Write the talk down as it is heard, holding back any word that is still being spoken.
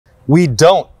We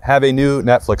don't have a new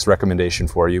Netflix recommendation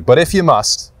for you, but if you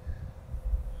must,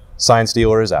 Sign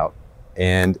Stealer is out,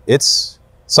 and it's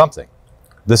something.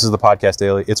 This is the Podcast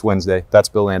Daily. It's Wednesday. That's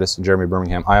Bill Landis and Jeremy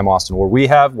Birmingham. I am Austin, where we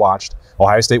have watched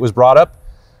Ohio State was brought up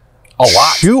a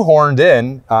lot, shoehorned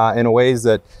in ways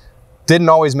that didn't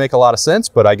always make a lot of sense,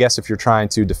 but I guess if you're trying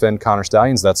to defend Connor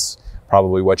Stallions, that's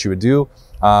probably what you would do.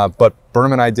 But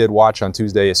Berman and I did watch on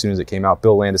Tuesday as soon as it came out.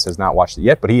 Bill Landis has not watched it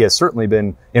yet, but he has certainly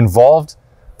been involved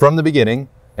from the beginning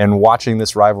and watching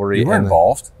this rivalry. You were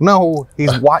involved? No,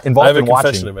 he's involved in watching. I have a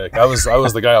confession to make. I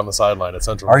was the guy on the sideline at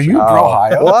Central. Are you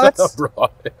Bro-Ohio? What?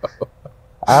 Bro-Ohio.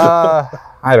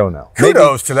 I don't know.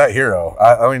 Kudos to that hero.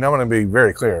 I mean, I'm going to be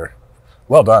very clear.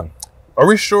 Well done. Are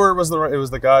we sure it was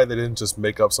the guy that didn't just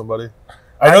make up somebody?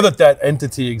 I know that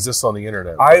entity exists on the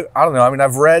internet. I don't know. I mean,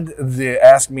 I've read the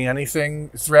Ask Me Anything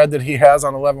thread that he has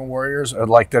on 11 Warriors,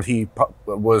 like that he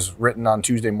was written on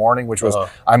Tuesday morning, which was,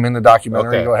 I'm in the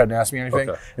documentary, Okay. Go ahead and ask me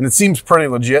anything. Okay. And it seems pretty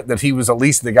legit that he was at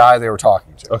least the guy they were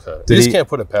talking to. Okay. You just can't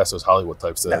put it past those Hollywood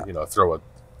types that, throw an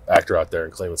actor out there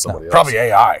and claim it's somebody else. Probably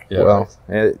AI. Yeah. Well,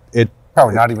 it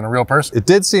Probably not even a real person. It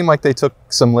did seem like they took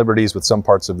some liberties with some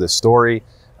parts of this story.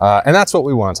 And that's what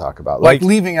we want to talk about. Like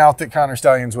leaving out that Connor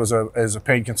Stallions was a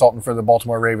paid consultant for the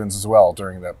Baltimore Ravens as well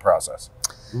during that process.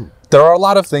 There are a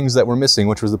lot of things that were missing,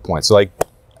 which was the point. So, I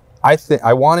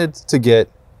wanted to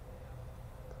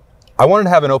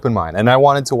have an open mind, and I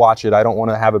wanted to watch it. I don't want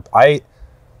to have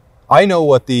I know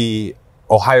what the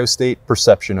Ohio State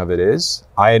perception of it is.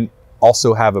 I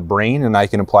also have a brain, and I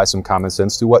can apply some common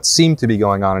sense to what seemed to be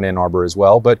going on in Ann Arbor as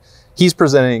well. But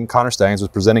Connor Stallions was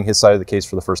presenting his side of the case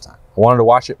for the first time. I wanted to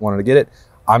watch it, wanted to get it.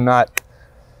 I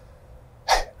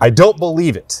don't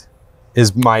believe it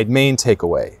is my main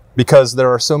takeaway, because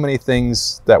there are so many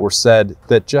things that were said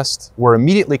that just were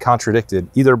immediately contradicted,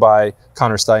 either by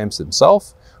Connor Stallions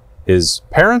himself, his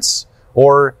parents,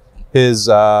 or his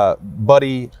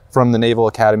buddy from the Naval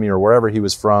Academy or wherever he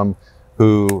was from,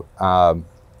 who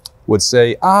would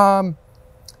say,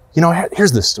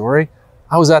 here's the story.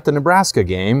 I was at the Nebraska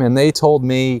game and they told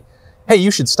me, hey,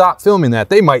 you should stop filming that.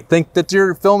 They might think that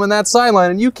you're filming that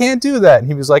sideline and you can't do that. And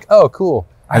he was like, oh, cool.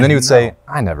 And then he would say,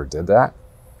 I never did that.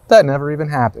 That never even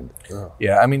happened. Oh.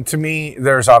 Yeah, I mean, to me,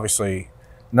 there's obviously,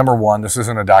 number one, this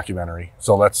isn't a documentary.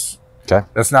 So that's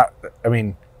not, I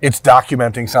mean, it's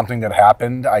documenting something that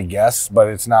happened, I guess, but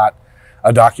it's not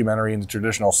a documentary in the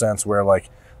traditional sense where, like,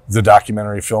 the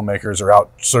documentary filmmakers are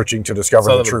out searching to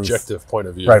discover the truth. It's an objective point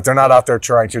of view. Right. They're not out there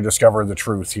trying to discover the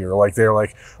truth here. Like, they're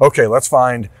like, okay, let's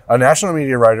find a national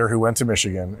media writer who went to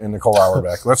Michigan in Nicole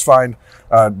Auerbach. Let's find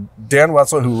Dan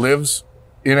Wetzel, who lives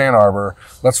in Ann Arbor.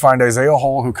 Let's find Isaiah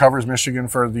Hull, who covers Michigan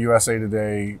for the USA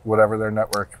Today, whatever their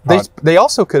network. They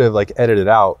also could have edited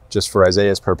out, just for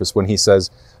Isaiah's purpose, when he says,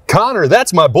 Connor,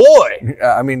 that's my boy.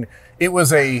 I mean, it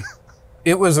was a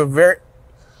very,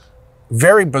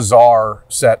 very bizarre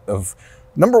set of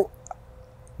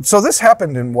So this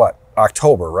happened in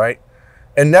October, right?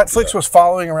 And Netflix was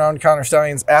following around Connor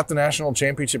Stallions at the national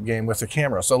championship game with a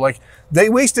camera. So they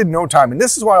wasted no time. And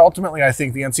this is why ultimately I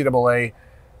think the NCAA,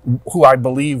 who I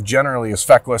believe generally is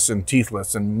feckless and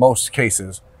teethless in most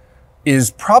cases,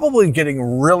 is probably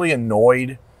getting really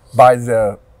annoyed by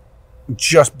the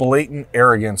just blatant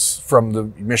arrogance from the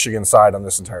Michigan side on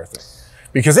this entire thing.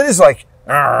 Because it is the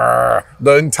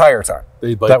entire time.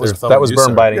 That was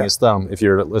Burn biting his thumb, if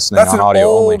you're listening on audio only. That's an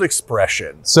old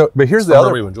expression. So, but here's the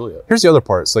other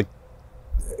part. It's like,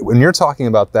 when you're talking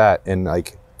about that and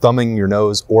thumbing your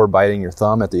nose or biting your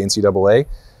thumb at the NCAA,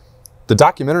 the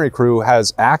documentary crew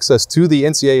has access to the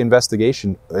NCAA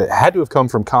investigation. It had to have come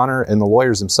from Connor and the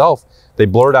lawyers himself. They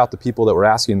blurred out the people that were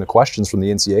asking the questions from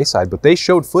the NCAA side, but they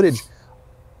showed footage,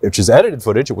 which is edited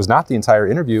footage. It was not the entire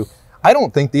interview. I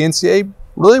don't think the NCAA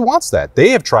really wants that. They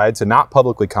have tried to not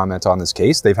publicly comment on this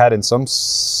case. They've had, in some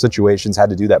situations, had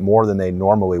to do that more than they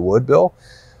normally would, Bill.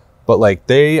 But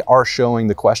they are showing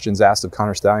the questions asked of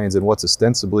Connor Stallions in what's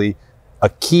ostensibly a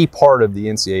key part of the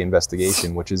NCAA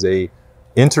investigation, which is a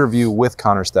interview with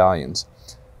Connor Stallions.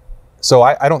 So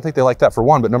I don't think they like that, for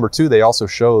one. But number two, they also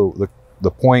show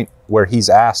the point where he's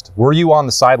asked, were you on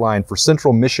the sideline for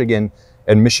Central Michigan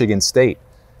and Michigan State?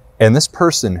 And this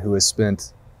person who has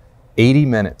spent 80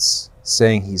 minutes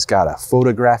saying he's got a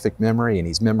photographic memory and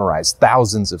he's memorized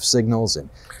thousands of signals and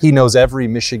he knows every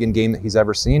Michigan game that he's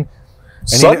ever seen,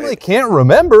 suddenly can't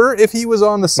remember if he was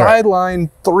on the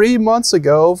sideline 3 months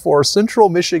ago for Central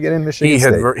Michigan and Michigan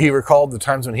State. He recalled the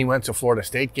times when he went to Florida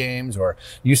State games or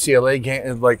UCLA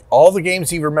games, all the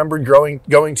games he remembered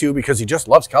going to, because he just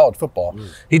loves college football.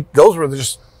 Those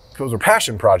were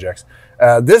passion projects.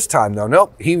 This time, though,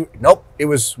 nope. It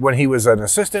was when he was an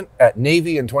assistant at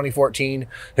Navy in 2014.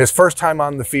 His first time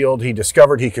on the field, he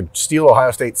discovered he could steal Ohio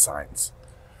State signs.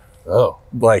 Oh.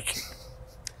 Like,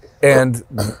 and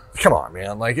come on,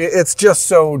 man. Like, it's just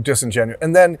so disingenuous.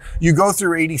 And then you go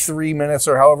through 83 minutes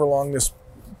or however long this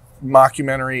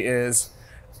mockumentary is,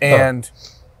 and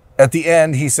at the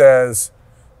end he says,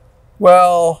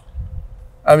 well,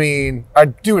 I mean,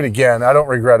 I'd do it again. I don't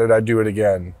regret it. I'd do it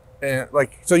again. And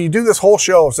like, so you do this whole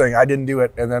show of saying I didn't do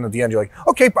it, and then at the end you're like,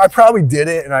 okay, I probably did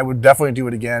it, and I would definitely do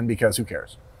it again because who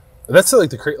cares? That's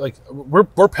like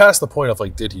we're past the point of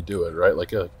like, did he do it, right?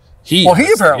 Like he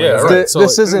apparently is. Right. So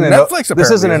this isn't Netflix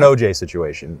this isn't an apparently OJ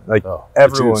situation. Like Oh,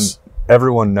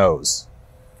 everyone knows,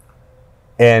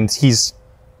 and he's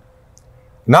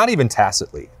not even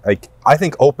tacitly. Like I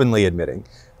think openly admitting.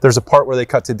 There's a part where they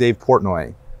cut to Dave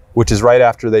Portnoy, which is right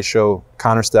after they show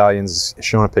Connor Stallions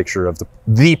showing a picture of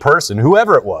the person,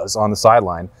 whoever it was, on the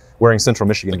sideline wearing Central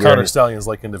Michigan gear. Connor Stallions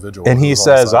like individual. And he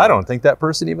says, I don't think that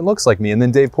person even looks like me. And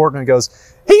then Dave Portnoy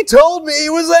goes, he told me he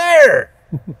was there.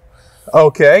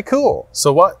 Okay, cool.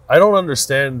 So what? I don't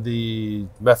understand the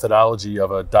methodology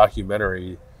of a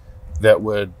documentary that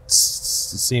would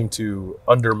seem to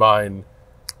undermine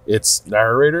its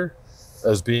narrator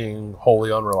as being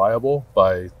wholly unreliable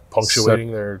by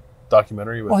punctuating their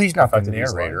documentary with he's not the fact that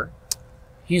he's narrator. lying.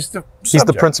 He's the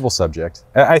principal subject.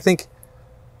 I think,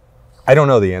 I don't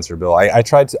know the answer, Bill. I've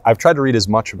tried to read as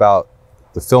much about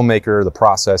the filmmaker, the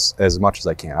process, as much as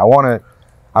I can. I want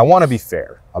to be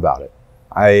fair about it.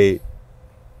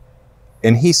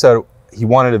 And he said he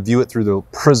wanted to view it through the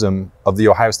prism of the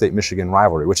Ohio State-Michigan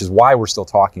rivalry, which is why we're still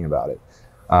talking about it.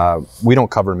 We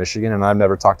don't cover Michigan, and I've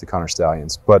never talked to Connor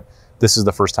Stallions, but this is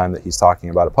the first time that he's talking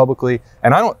about it publicly.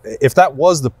 And if that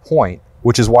was the point,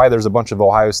 which is why there's a bunch of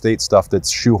Ohio State stuff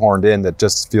that's shoehorned in that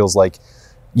just feels like,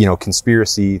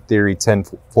 conspiracy theory,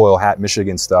 tinfoil hat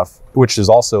Michigan stuff, which is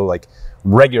also like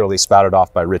regularly spouted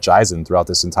off by Rich Eisen throughout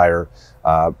this entire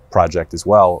project as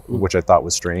well, which I thought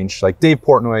was strange. Like Dave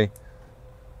Portnoy,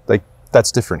 like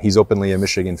that's different. He's openly a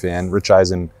Michigan fan. Rich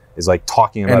Eisen is like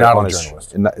talking about it on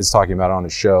his, and is talking about it on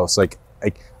his show. So like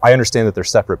I understand that they're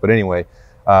separate, but anyway,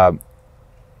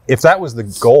 if that was the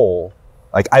goal,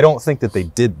 like I don't think that they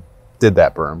did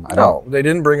that, Berm. No, they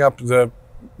didn't bring up the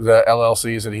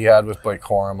LLCs that he had with Blake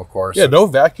Corum, of course. Yeah, no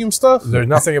vacuum stuff. There's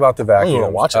nothing about the vacuum. I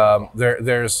don't watch it.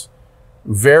 There's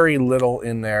very little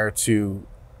in there to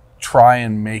try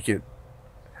and make it.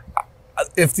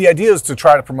 If the idea is to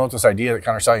try to promote this idea that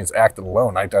Connor Stallions acted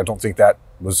alone, I don't think that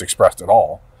was expressed at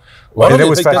all. Well,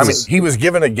 He was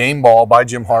given a game ball by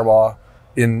Jim Harbaugh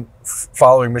in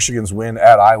following Michigan's win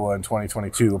at Iowa in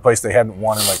 2022, a place they hadn't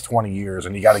won in like 20 years,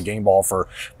 and he got a game ball for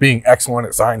being excellent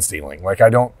at sign stealing. Like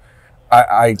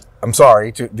I'm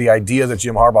sorry, to the idea that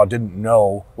Jim Harbaugh didn't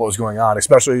know what was going on,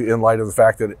 especially in light of the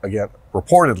fact that, again,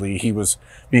 reportedly he was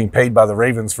being paid by the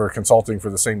Ravens for consulting for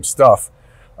the same stuff.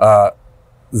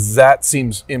 That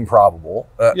seems improbable.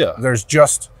 There's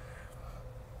just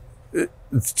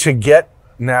to get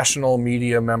national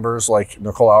media members like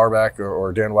Nicole Auerbach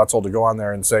or Dan Wetzel to go on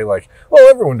there and say like, well,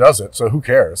 everyone does it, so who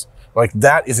cares? Like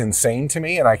that is insane to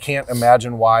me, and I can't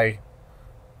imagine why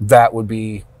that would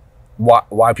be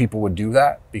why people would do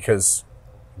that, because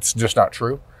it's just not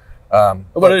true.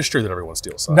 But it is true that everyone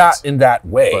steals signs. Not in that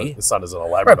way. But it's not as an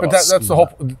elaborate. Right, but that's the whole.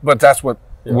 But that's what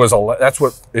that's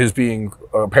what is being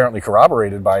apparently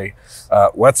corroborated by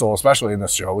Wetzel, especially in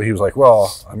this show. He was like,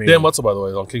 "Well, I mean, Dan Wetzel, by the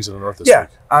way, is on Kings of the North this week.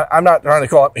 I'm not trying to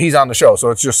call him. He's on the show, so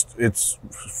it's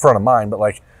front of mind. But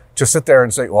like to sit there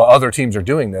and say, well, other teams are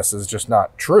doing this is just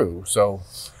not true. So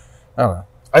I don't know.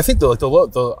 I think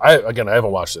I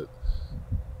haven't watched it.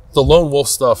 The lone wolf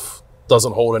stuff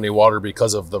doesn't hold any water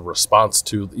because of the response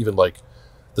to even like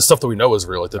the stuff that we know is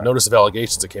real, like the notice of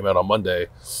allegations that came out on Monday,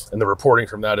 and the reporting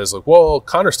from that is like, well,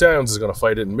 Connor Stallions is going to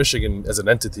fight it, and Michigan as an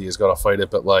entity is going to fight it,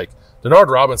 but like Denard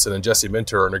Robinson and Jesse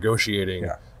Minter are negotiating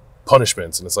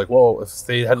punishments, and it's like, well, if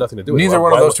they had nothing to do with it, neither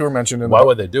one of those two were mentioned. Why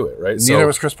would they do it, right? Neither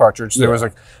was Chris Partridge. There was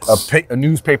a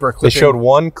newspaper clipping. They showed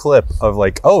one clip of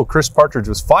like, oh, Chris Partridge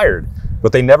was fired,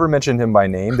 but they never mentioned him by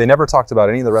name. They never talked about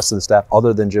any of the rest of the staff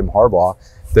other than Jim Harbaugh.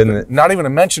 Then not even a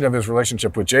mention of his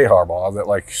relationship with Jay Harbaugh that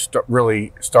like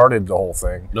really started the whole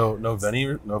thing. No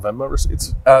Venmo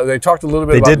receipts. They talked a little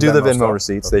bit. They about did do the Venmo stuff.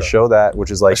 receipts. Okay. They show that, which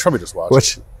is like, I should probably just watch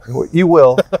which it. You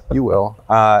will.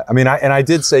 I mean, I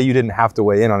did say you didn't have to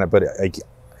weigh in on it, but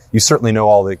you certainly know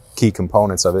all the key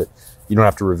components of it. You don't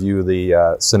have to review the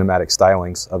cinematic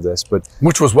stylings of this, but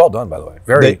which was well done, by the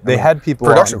way. They had people.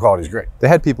 Production quality is great. They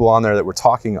had people on there that were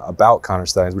talking about Connor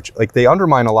Stallions, which like they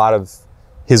undermine a lot of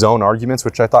his own arguments,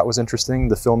 which I thought was interesting.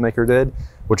 The filmmaker did,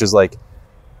 which is like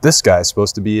this guy's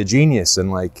supposed to be a genius,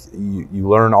 and like you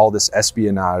learn all this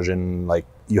espionage, and like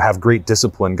you have great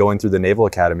discipline going through the Naval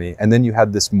Academy, and then you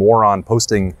had this moron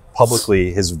posting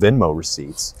publicly his Venmo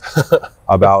receipts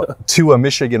to a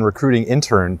Michigan recruiting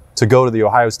intern to go to the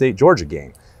Ohio State-Georgia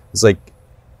game. It's like,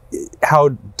 how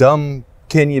dumb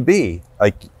can you be?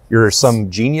 Like, you're some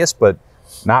genius, but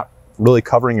not really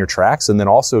covering your tracks, and then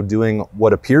also doing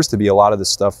what appears to be a lot of this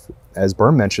stuff. As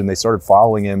Berm mentioned, they started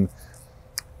following him,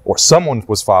 or someone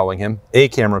was following him, a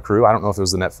camera crew. I don't know if it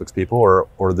was the Netflix people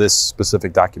or this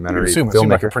specific documentary It seemed filmmaker.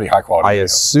 like a pretty high quality I video.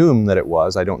 assume that it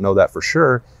was. I don't know that for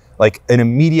sure. Like an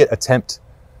immediate attempt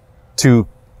to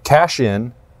cash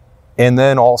in, and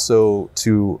then also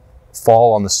to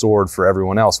fall on the sword for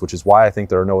everyone else, which is why I think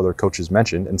there are no other coaches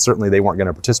mentioned, and certainly they weren't going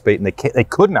to participate, and they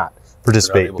could not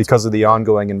participate because of the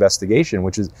ongoing investigation,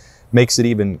 which makes it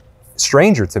even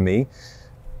stranger to me,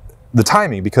 the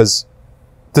timing, because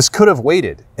this could have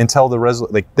waited until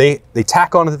the they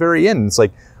tack on at the very end. It's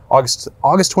like August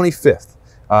 25th.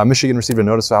 Michigan received a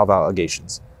notice of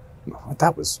allegations.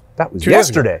 That was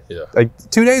yesterday. Yeah. Like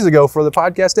 2 days ago for the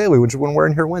podcast daily, which when we're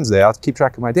in here Wednesday, I'll keep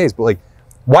track of my days. But like,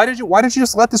 why did you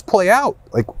just let this play out?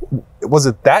 Like, was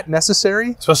it that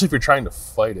necessary? Especially if you're trying to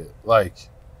fight it. Like,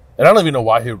 and I don't even know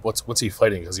why what's he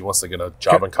fighting, because he wants to get a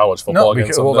job in college football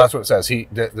again. Well, that's what it says. The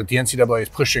NCAA is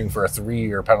pushing for a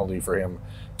 3-year penalty for him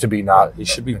to be not. He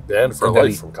should be banned for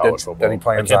life from college football. That he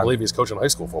plans I can't believe he's coaching high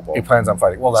school football. He plans on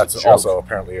fighting. Well, It's that's a joke. also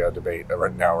apparently a debate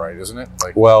right now, right? Isn't it?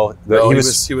 Like, Well,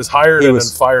 he was hired and then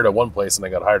fired at one place, and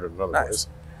then got hired at another place.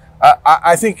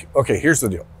 I think, okay, here's the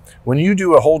deal. When you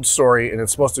do a hold story and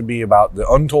it's supposed to be about the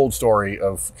untold story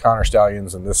of Connor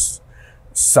Stallions and this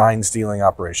sign stealing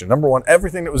operation, number one,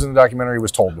 everything that was in the documentary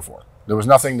was told before. There was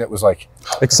nothing that was like,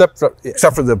 except for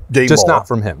the Dave just Bowl. not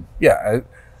from him. Yeah.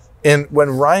 And when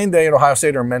Ryan Day and Ohio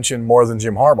State are mentioned more than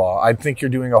Jim Harbaugh, I think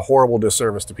you're doing a horrible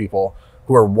disservice to people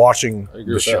who are watching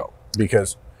the show.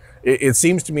 Because it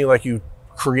seems to me like you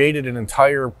created an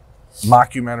entire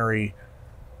mockumentary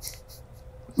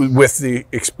with the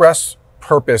express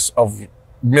purpose of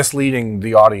misleading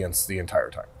the audience the entire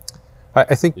time.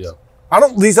 I think. Yeah.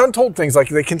 These untold things, like,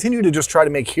 they continue to just try to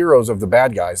make heroes of the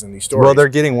bad guys in these stories. Well, they're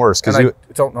getting worse because I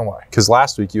don't know why. Because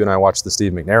last week you and I watched the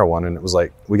Steve McNair one, and it was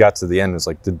like we got to the end. It's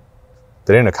like they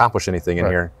didn't accomplish anything in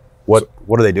here. What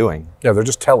are they doing? Yeah, they're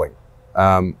just telling.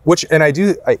 Is this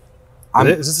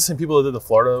the same people that did the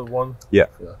Florida one? Yeah.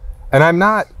 And I'm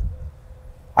not.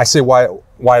 I say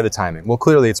why the timing? Well,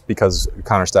 clearly it's because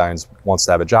Connor Stallions wants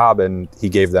to have a job, and he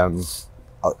gave them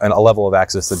a level of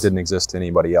access that didn't exist to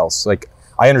anybody else. Like,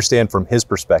 I understand from his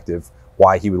perspective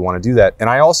why he would want to do that. And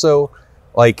I also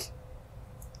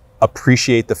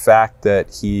appreciate the fact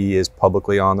that he is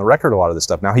publicly on the record a lot of this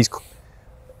stuff. Now, he's,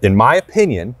 in my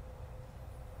opinion,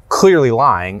 clearly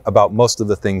lying about most of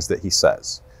the things that he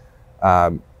says.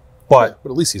 But at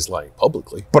least he's lying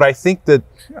publicly. But I think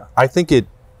it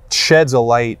sheds a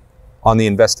light on the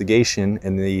investigation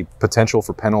and the potential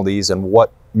for penalties and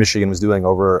what Michigan was doing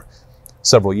over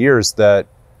several years that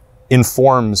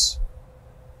informs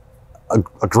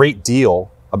a great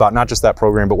deal about not just that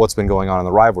program, but what's been going on in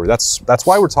the rivalry. That's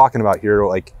why we're talking about here,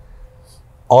 like,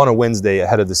 on a Wednesday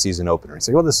ahead of the season opener. It's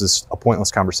like, well, this is a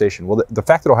pointless conversation. Well, the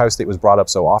fact that Ohio State was brought up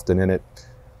so often, and it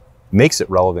makes it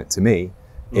relevant to me.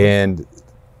 Mm-hmm. And,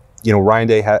 Ryan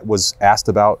Day was asked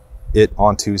about it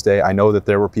on Tuesday. I know that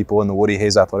there were people in the Woody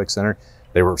Hayes Athletic Center.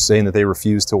 They were saying that they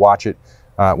refused to watch it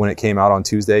when it came out on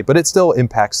Tuesday, but it still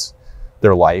impacts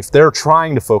their life. They're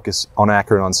trying to focus on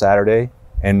Akron on Saturday.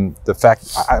 And the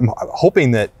fact, I'm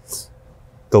hoping that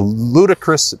the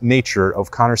ludicrous nature of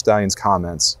Connor Stallion's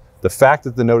comments, the fact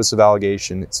that the notice of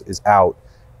allegation is out,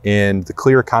 and the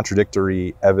clear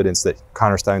contradictory evidence that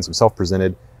Connor Stallion's himself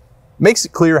presented makes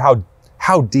it clear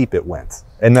how deep it went,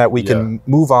 and that we can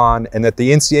move on, and that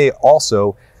the NCAA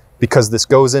also, because this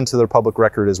goes into their public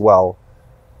record as well,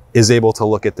 is able to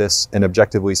look at this and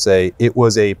objectively say it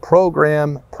was a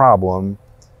program problem,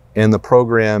 and the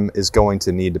program is going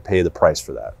to need to pay the price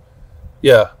for that.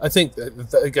 Yeah, I think,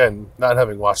 again, not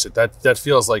having watched it, that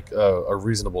feels like a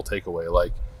reasonable takeaway.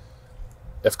 Like,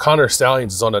 if Connor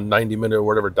Stallions is on a 90-minute or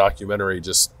whatever documentary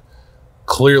just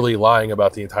clearly lying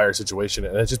about the entire situation,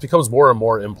 and it just becomes more and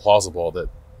more implausible that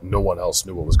no one else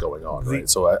knew what was going on, right?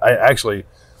 So I actually,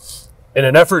 in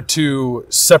an effort to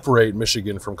separate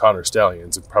Michigan from Connor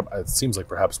Stallions, it seems like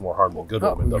perhaps more harm than good.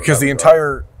 Because the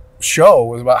entire show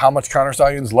was about how much Connor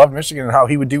Stallions loved Michigan and how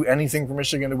he would do anything for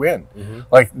Michigan to win. Mm-hmm.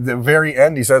 Like, the very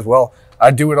end, he says, well,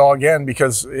 I'd do it all again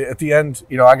because at the end,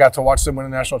 I got to watch them win a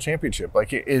national championship.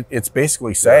 Like, it's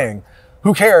basically saying,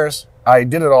 who cares? I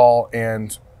did it all,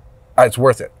 and it's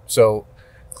worth it. So,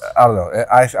 I don't know.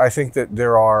 I think that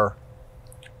there are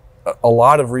a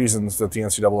lot of reasons that the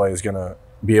NCAA is going to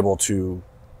be able to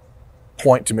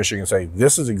point to Michigan and say,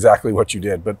 this is exactly what you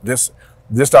did, but this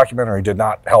documentary did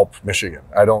not help Michigan.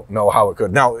 I don't know how it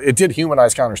could. Now, it did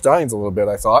humanize Connor Stalions a little bit,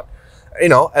 I thought. You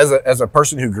know, as a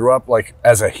person who grew up like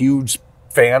as a huge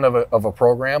fan of a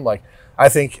program, like I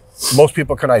think most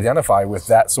people can identify with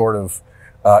that sort of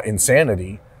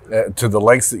insanity to the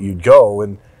lengths that you'd go,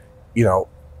 and you know,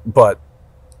 but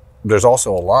there's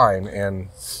also a line, and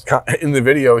in the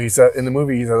video he said, in the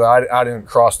movie he said, I didn't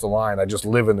cross the line, I just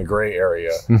live in the gray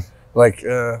area. Like,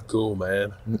 cool,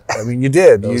 man. I mean, you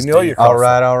did. You know, you crossed. All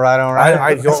right.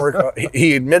 I don't recall.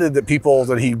 He admitted that people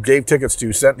that he gave tickets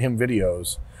to sent him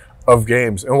videos of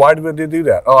games. And why did they do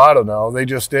that? Oh, I don't know. They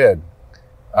just did.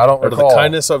 I don't recall. Out of the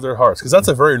kindness of their hearts. Because that's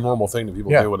a very normal thing that people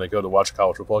do when they go to watch a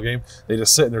college football game. They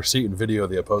just sit in their seat and video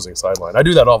the opposing sideline. I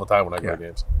do that all the time when I go to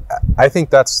games. I think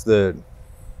that's the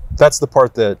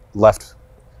part that left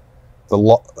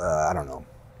the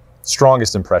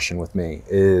strongest impression with me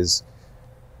is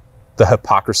the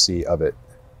hypocrisy of it.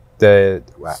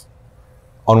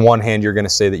 On one hand, you're going to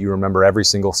say that you remember every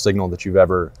single signal that you've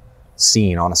ever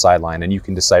seen on a sideline and you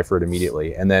can decipher it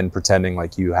immediately, and then pretending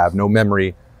like you have no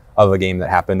memory of a game that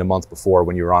happened a month before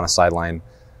when you were on a sideline,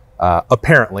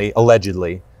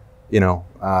 allegedly,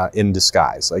 in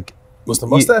disguise. Like, was the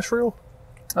mustache real?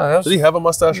 Did he have a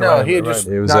mustache? No, he had just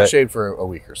not shaved for a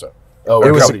week or so. Oh,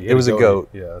 it was a goat.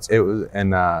 Yeah, that's it was,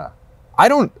 and I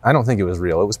don't think it was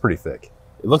real. It was pretty thick.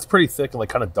 It looked pretty thick and like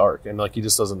kind of dark, and like he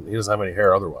doesn't have any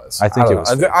hair otherwise. I think it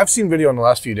was. I've seen video in the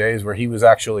last few days where he was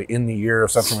actually in the ear of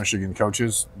Central Michigan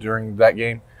coaches during that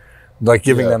game, like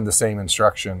giving them the same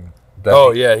instruction. He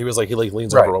was like he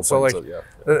leans over. Right.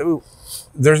 So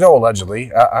there's no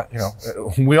allegedly.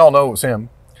 We all know it was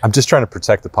him. I'm just trying to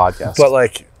protect the podcast. But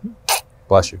like,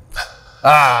 bless you.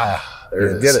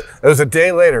 There did it. It was a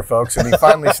day later, folks, and he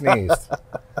finally sneezed.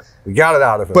 We got it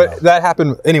out of him. But that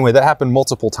happened anyway. That happened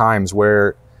multiple times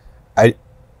where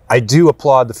I do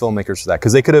applaud the filmmakers for that,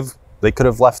 because they could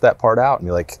have left that part out and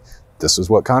be like, this is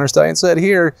what Connor Stalions said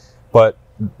here. But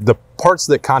the parts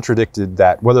that contradicted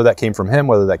that, whether that came from him,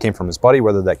 whether that came from his buddy,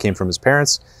 whether that came from his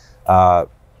parents, I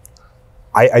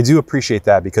do appreciate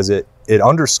that, because it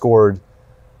underscored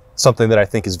something that I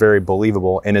think is very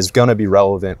believable and is going to be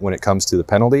relevant when it comes to the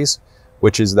penalties,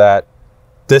 which is that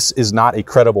this is not a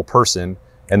credible person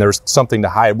and there's something to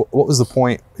hide. What was the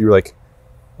point? You were like,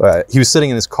 he was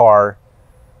sitting in his car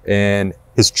and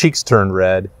his cheeks turned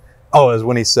red. Oh, it was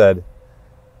when he said,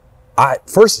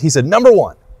 he said, number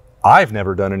one, I've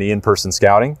never done any in-person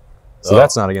scouting, so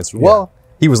that's not against me. Yeah. Well,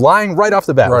 he was lying right off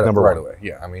the bat with number one. Right away.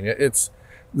 Yeah, I mean,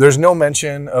 there's no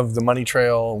mention of the money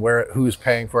trail, who's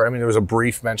paying for it. I mean, there was a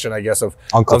brief mention, I guess, of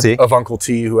Uncle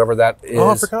T, whoever that is. Oh,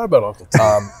 I forgot about Uncle T.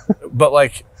 But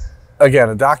like, again,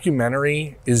 a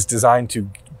documentary is designed to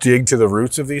dig to the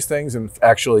roots of these things and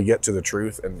actually get to the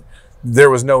truth. And there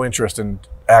was no interest in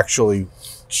actually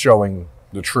showing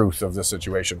the truth of the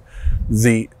situation.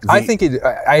 I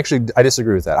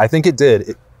disagree with that. I think it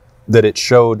did. That it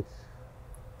showed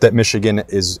that Michigan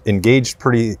is engaged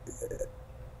pretty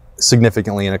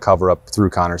significantly in a cover-up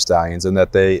through Connor Stalions, and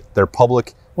that their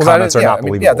public comments are not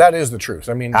believable. Yeah, that is the truth.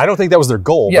 I mean, I don't think that was their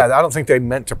goal. Yeah, I don't think they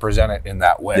meant to present it in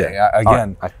that way.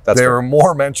 Yeah, there were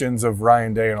more mentions of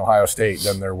Ryan Day and Ohio State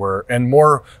than there were, and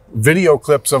more video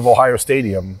clips of Ohio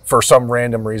Stadium for some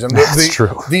random reason. That's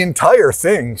true. The entire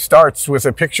thing starts with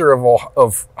a picture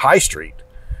of High Street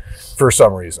for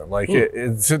some reason. Like,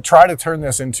 to try to turn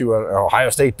this into an Ohio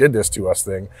State did this to us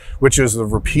thing, which is the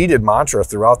repeated mantra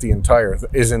throughout the entire,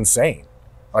 is insane.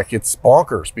 Like, it's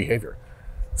bonkers behavior.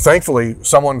 Thankfully,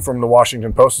 someone from the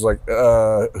Washington Post is like,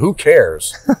 who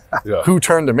cares who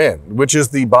turned him in, which is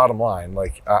the bottom line.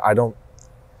 Like, I don't.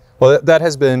 Well, that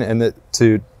has been, and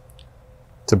to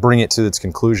bring it to its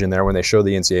conclusion there, when they show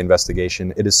the NCAA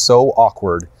investigation, it is so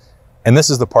awkward. And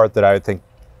this is the part that I would think,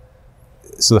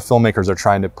 so the filmmakers are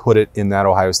trying to put it in that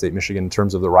Ohio State-Michigan in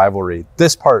terms of the rivalry.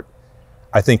 This part,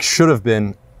 I think, should have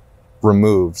been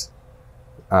removed,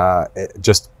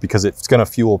 just because it's going to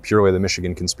fuel purely the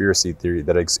Michigan conspiracy theory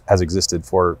that has existed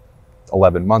for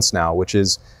 11 months now, which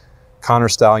is Connor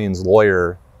Stalions'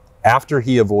 lawyer, after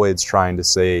he avoids trying to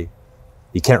say,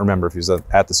 he can't remember if he was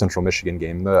at the Central Michigan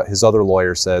game, his other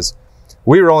lawyer says,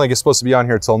 we were only supposed to be on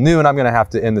here till noon, I'm going to have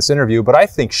to end this interview, but I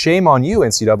think shame on you,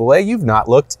 NCAA, you've not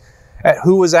looked at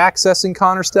who was accessing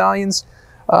Connor Stalions'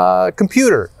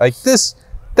 computer. Like,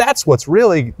 that's what's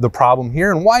really the problem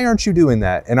here, and why aren't you doing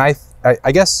that? And I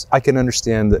guess I can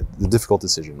understand the difficult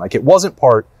decision. Like, it wasn't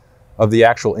part of the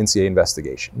actual NCAA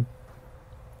investigation,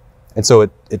 and so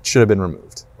it should have been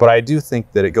removed. But I do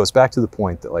think that it goes back to the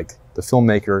point that, like, the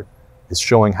filmmaker is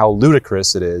showing how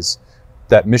ludicrous it is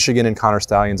that Michigan and Connor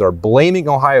Stallions are blaming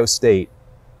Ohio State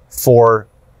for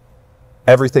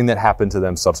everything that happened to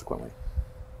them subsequently.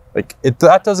 Like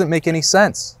that doesn't make any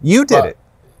sense. You did it.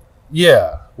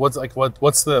 Yeah. What's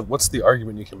the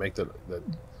argument you can make that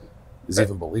is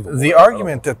even believable? The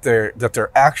argument that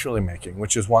they're actually making,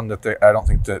 which is one that I don't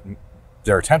think that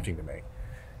they're attempting to make,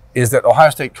 is that Ohio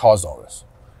State caused all this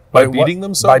by beating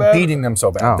them so bad. By beating them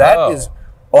so bad. Oh. That is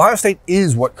Ohio State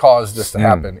is what caused this to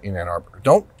happen in Ann Arbor.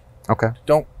 Don't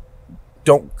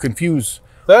confuse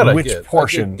which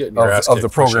portion of the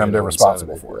program they're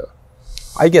responsible for. Yeah.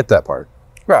 I get that part.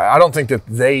 Right. I don't think that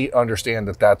they understand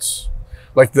that that's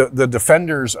like the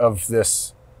defenders of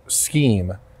this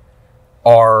scheme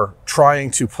are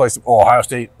trying to place Ohio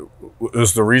State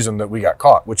is the reason that we got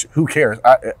caught, which who cares?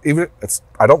 I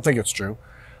don't think it's true.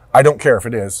 I don't care if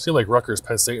it is. It seemed like Rutgers,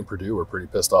 Penn State, and Purdue were pretty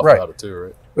pissed off about it too,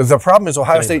 right? The problem is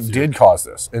Ohio State did cause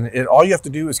this. And all you have to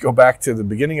do is go back to the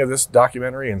beginning of this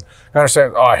documentary and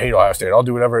understand, I hate Ohio State. I'll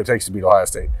do whatever it takes to beat Ohio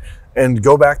State. And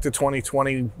go back to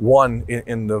 2021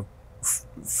 in the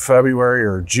February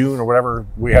or June or whatever,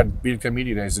 we had Beat Ten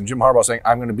Media Days, and Jim Harbaugh saying,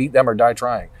 I'm going to beat them or die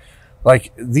trying.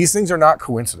 Like, these things are not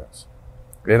coincidence.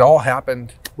 It all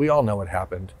happened. We all know it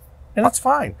happened. And that's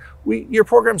fine. Your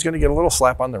program's going to get a little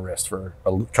slap on the wrist for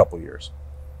a couple years.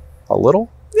 A little?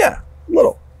 Yeah, a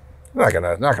little. They're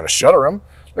not gonna shutter them.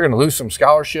 They're going to lose some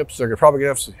scholarships. They're probably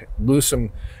going to lose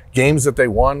some games that they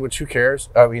won, which who cares?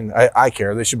 I mean, I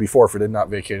care. They should be forfeited, not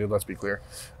vacated, let's be clear.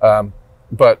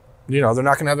 But, they're not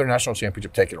going to have their national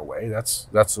championship taken away. That's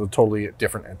a totally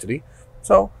different entity.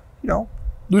 So,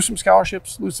 lose some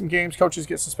scholarships, lose some games, coaches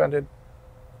get suspended.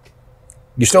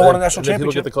 You still won a national championship.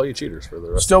 People get to call you cheaters for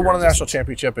the rest Still of won a national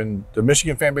championship, and the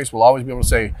Michigan fan base will always be able to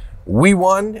say, we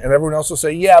won, and everyone else will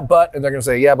say, yeah, but, and they're going to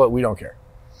say, yeah, but we don't care.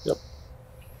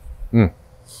 Yep.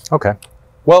 Okay.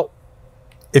 Well,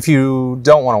 if you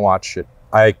don't want to watch it,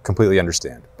 I completely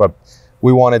understand. But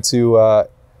we wanted to,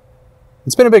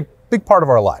 it's been a big part of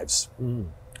our lives.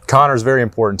 Connor's very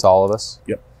important to all of us.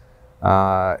 Yep.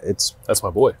 That's my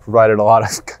boy. Provided a lot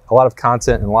of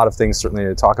content and a lot of things certainly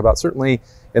to talk about, certainly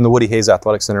in the Woody Hayes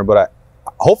Athletic Center. But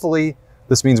hopefully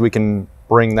this means we can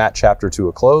bring that chapter to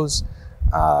a close.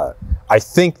 I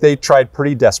think they tried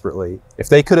pretty desperately. If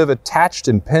they could have attached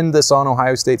and pinned this on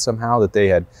Ohio State somehow, that they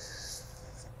had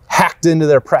hacked into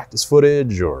their practice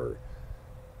footage or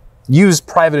used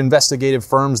private investigative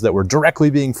firms that were directly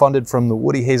being funded from the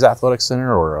Woody Hayes Athletic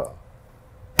Center or a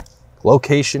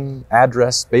location,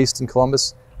 address based in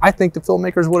Columbus, I think the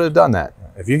filmmakers would have done that.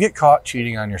 If you get caught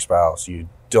cheating on your spouse, you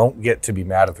don't get to be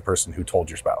mad at the person who told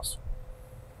your spouse.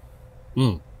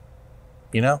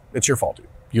 It's your fault, dude.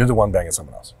 You're the one banging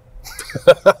someone else.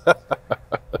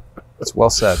 That's well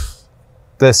said.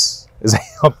 This is a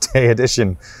Hump Day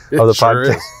edition of the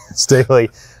podcast daily.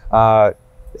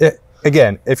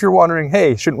 Again, if you're wondering,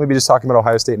 hey, shouldn't we be just talking about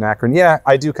Ohio State and Akron? Yeah,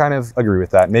 I do kind of agree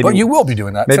with that. Maybe you will be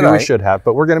doing that Maybe tonight. We should have,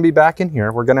 but we're going to be back in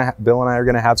here. Bill and I are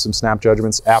going to have some snap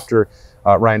judgments after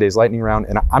Ryan Day's lightning round,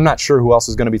 and I'm not sure who else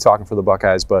is going to be talking for the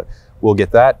Buckeyes, but we'll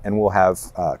get that, and we'll have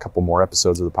a couple more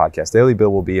episodes of the podcast daily.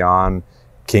 Bill will be on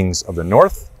Kings of the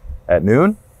North at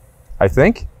noon, I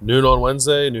think. Noon on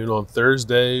Wednesday, noon on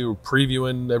Thursday. We're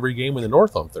previewing every game in the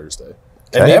North on Thursday.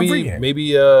 Okay. And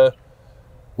maybe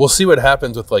we'll see what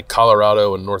happens with like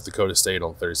Colorado and North Dakota State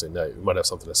on Thursday night. We might have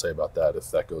something to say about that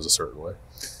if that goes a certain way,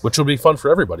 which will be fun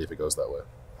for everybody if it goes that way.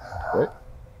 Right?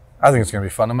 I think it's going to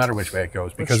be fun no matter which way it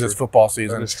goes because it's football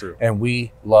season. That is true. And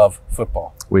we love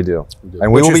football. We do.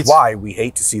 And which is why we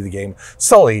hate to see the game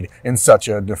sullied in such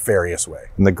a nefarious way.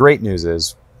 And the great news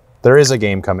is there is a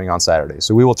game coming on Saturday.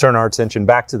 So we will turn our attention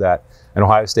back to that in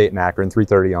Ohio State and Akron,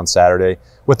 3:30 on Saturday,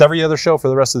 with every other show for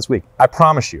the rest of this week. I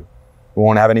promise you, we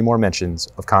won't have any more mentions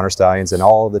of Connor Stallions and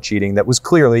all of the cheating that was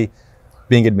clearly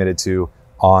being admitted to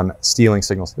on stealing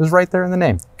signals. It was right there in the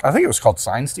name. I think it was called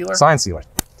Sign Stealer. Sign Stealer.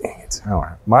 Dang it. All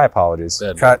right. My apologies.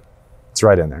 Cut. It's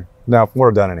right in there. No,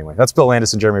 we're done anyway. That's Bill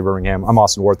Landis and Jeremy Birmingham. I'm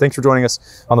Austin Ward. Thanks for joining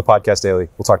us on the Podcast Daily.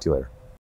 We'll talk to you later.